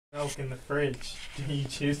Milk in the fridge. Do you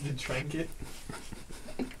choose to drink it?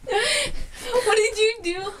 What did you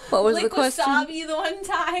do? What was like the question? Wasabi the one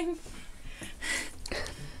time.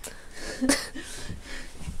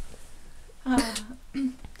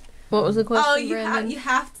 What was the question, Oh, Brandon? you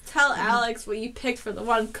have to tell Alex what you picked for the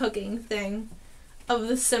one cooking thing of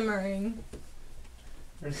the simmering.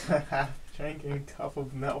 There's a half drinking cup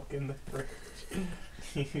of milk in the fridge.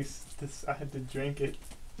 You decide to drink it.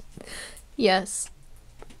 Yes.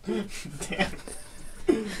 Damn.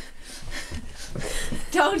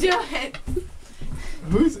 Don't do it.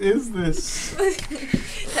 Whose is this?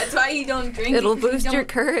 That's why you don't drink It'll it. 'Cause boost your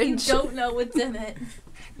courage. You don't know what's in it.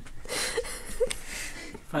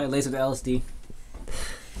 Probably laced with LSD.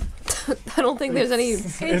 I don't think there's any...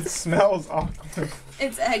 It smells awkward.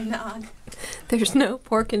 It's eggnog. There's no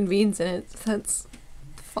pork and beans in it. So that's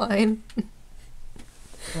fine.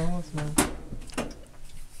 Oh, it smells.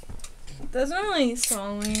 Doesn't really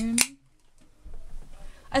smell weird.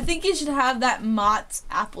 I think you should have that Mott's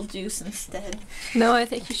apple juice instead. No, I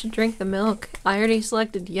think you should drink the milk. I already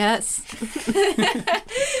selected yes.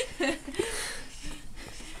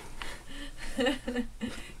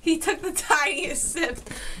 He took the tiniest sip.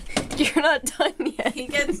 You're not done yet. He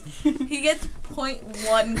gets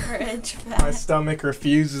 0.1 courage for My that. stomach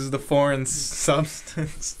refuses the foreign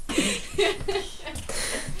substance.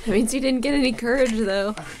 That means you didn't get any courage,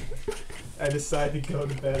 though. I decide to go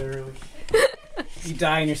to bed early. You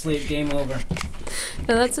die in your sleep, game over.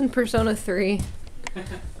 No, that's in Persona 3.